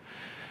ago,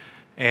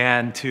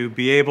 and to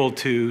be able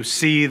to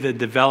see the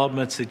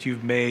developments that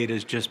you've made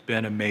has just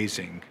been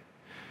amazing.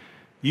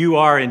 You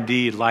are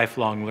indeed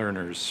lifelong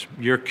learners.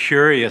 You're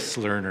curious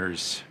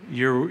learners.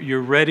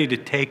 You're ready to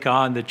take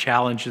on the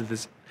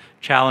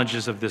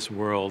challenges of this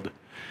world.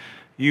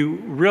 You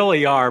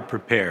really are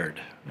prepared,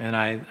 and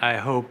I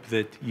hope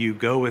that you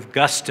go with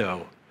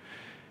gusto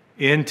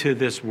into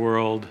this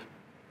world,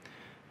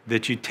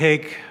 that you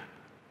take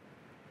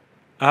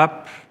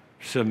up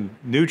some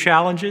new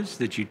challenges,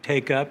 that you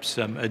take up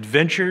some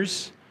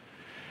adventures.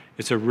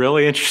 It's a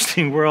really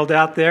interesting world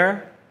out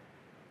there,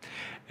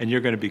 and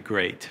you're going to be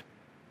great.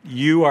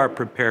 You are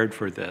prepared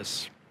for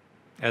this.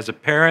 As a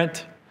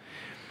parent,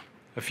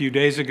 a few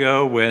days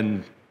ago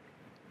when,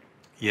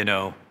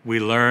 we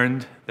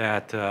learned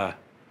that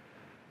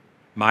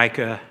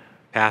Micah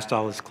passed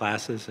all his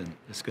classes and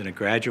is going to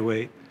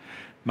graduate,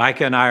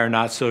 Micah and I are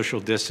not social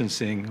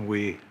distancing.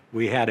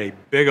 We had a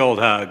big old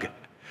hug,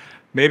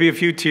 maybe a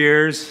few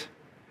tears,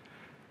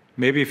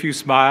 maybe a few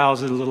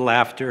smiles and a little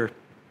laughter.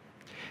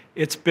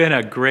 It's been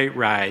a great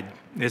ride.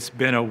 It's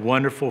been a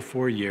wonderful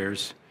 4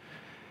 years.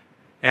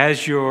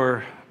 As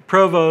your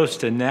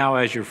provost and now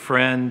as your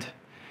friend,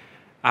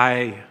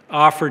 I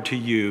offer to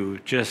you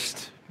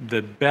just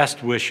the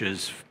best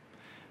wishes.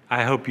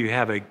 I hope you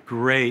have a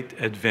great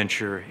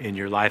adventure in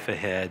your life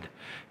ahead,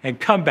 and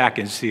come back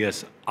and see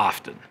us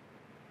often.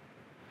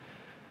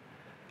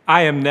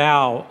 I am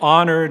now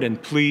honored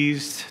and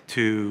pleased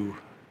to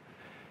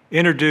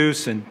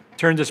introduce and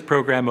turn this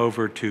program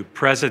over to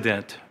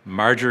President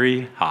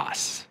Marjorie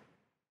Hass.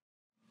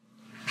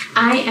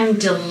 I am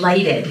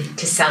delighted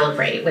to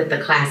celebrate with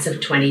the class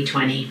of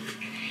 2020.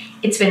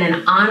 It's been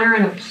an honor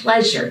and a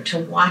pleasure to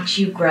watch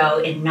you grow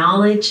in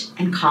knowledge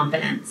and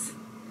confidence.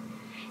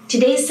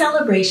 Today's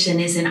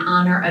celebration is in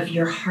honor of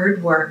your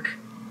hard work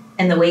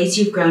and the ways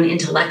you've grown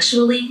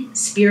intellectually,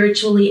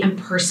 spiritually, and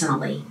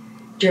personally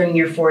during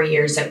your 4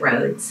 years at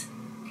Rhodes.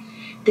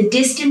 The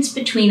distance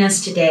between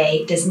us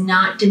today does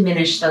not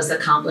diminish those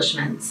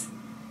accomplishments.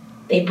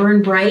 They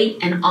burn bright,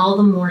 and all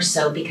the more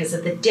so because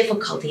of the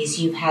difficulties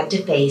you've had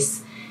to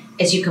face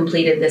as you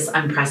completed this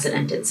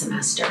unprecedented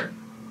semester.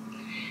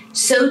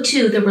 So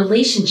too, the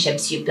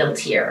relationships you built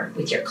here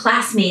with your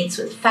classmates,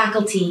 with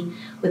faculty,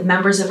 with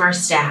members of our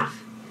staff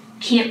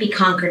can't be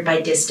conquered by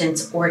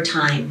distance or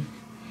time.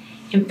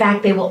 In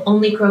fact, they will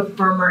only grow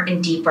firmer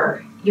and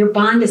deeper. Your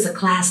bond as a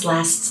class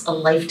lasts a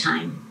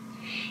lifetime.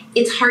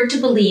 It's hard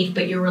to believe,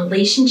 but your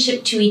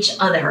relationship to each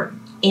other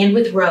and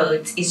with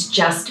Rhodes is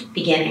just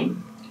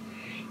beginning.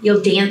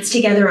 You'll dance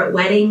together at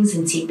weddings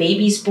and see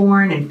babies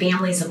born and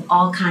families of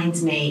all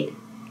kinds made.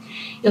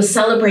 You'll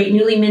celebrate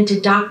newly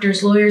minted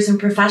doctors, lawyers, and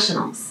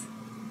professionals.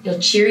 You'll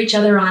cheer each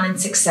other on in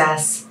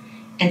success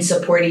and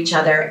support each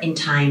other in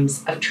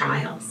times of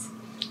trials.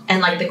 And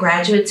like the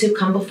graduates who've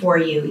come before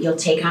you, you'll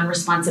take on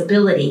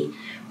responsibility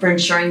for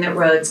ensuring that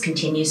Rhodes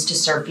continues to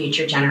serve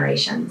future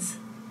generations.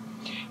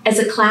 As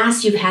a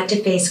class, you've had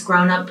to face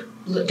grown-up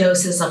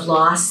doses of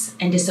loss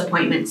and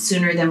disappointment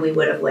sooner than we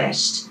would have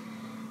wished.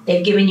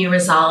 They've given you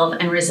resolve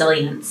and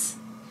resilience.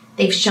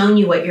 They've shown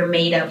you what you're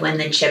made of when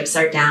the chips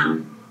are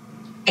down.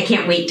 I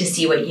can't wait to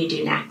see what you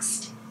do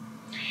next.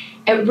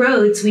 At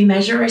Rhodes, we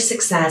measure our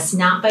success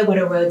not by what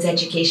a Rhodes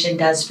education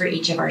does for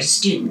each of our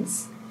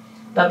students,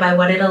 but by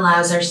what it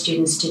allows our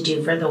students to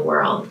do for the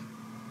world.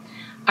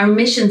 Our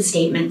mission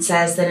statement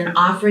says that in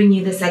offering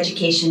you this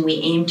education, we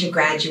aim to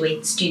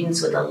graduate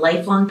students with a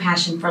lifelong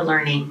passion for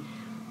learning,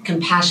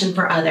 compassion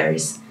for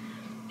others,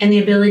 and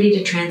the ability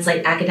to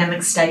translate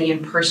academic study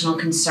and personal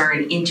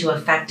concern into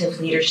effective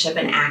leadership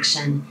and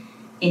action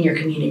in your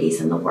communities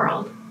and the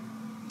world.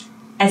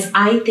 As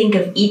I think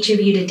of each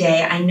of you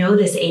today, I know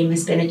this aim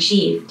has been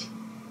achieved.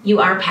 You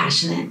are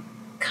passionate,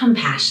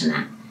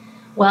 compassionate,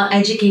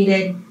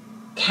 well-educated,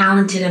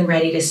 talented, and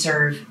ready to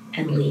serve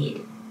and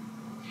lead.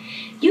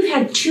 You've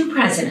had 2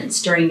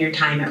 presidents during your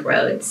time at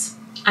Rhodes.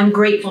 I'm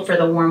grateful for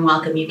the warm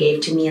welcome you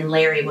gave to me and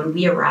Larry when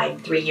we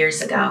arrived 3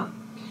 years ago.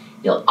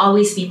 You'll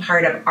always be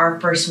part of our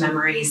first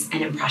memories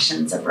and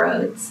impressions of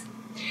Rhodes.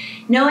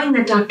 Knowing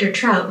that Dr.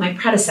 Trout, my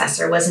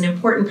predecessor, was an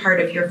important part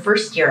of your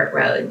first year at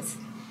Rhodes,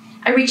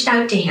 I reached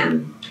out to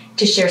him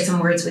to share some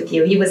words with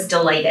you. He was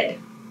delighted.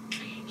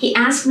 He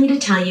asked me to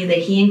tell you that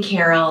he and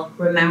Carol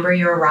remember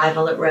your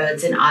arrival at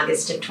Rhodes in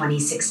August of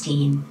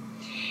 2016.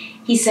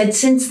 He said,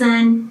 since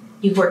then,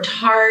 you've worked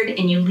hard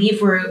and you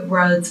leave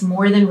Rhodes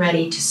more than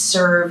ready to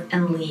serve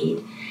and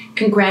lead.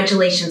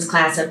 Congratulations,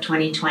 class of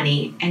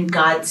 2020, and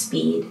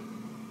Godspeed.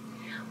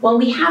 While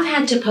we have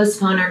had to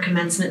postpone our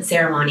commencement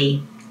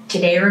ceremony,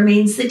 today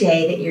remains the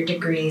day that your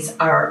degrees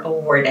are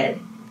awarded.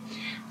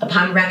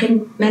 Upon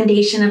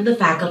recommendation of the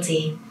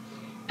faculty,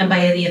 and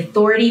by the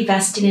authority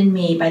vested in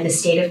me by the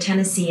state of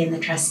Tennessee and the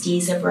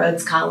trustees of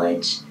Rhodes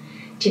College,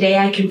 today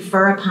I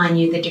confer upon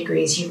you the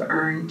degrees you've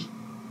earned.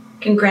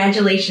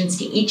 Congratulations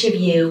to each of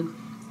you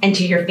and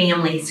to your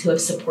families who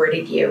have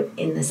supported you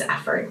in this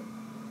effort.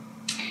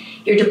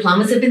 Your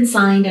diplomas have been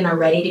signed and are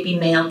ready to be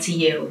mailed to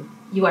you.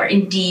 You are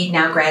indeed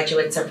now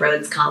graduates of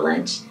Rhodes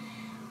College.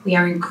 We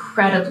are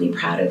incredibly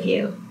proud of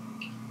you.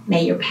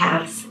 May your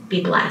paths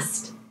be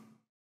blessed.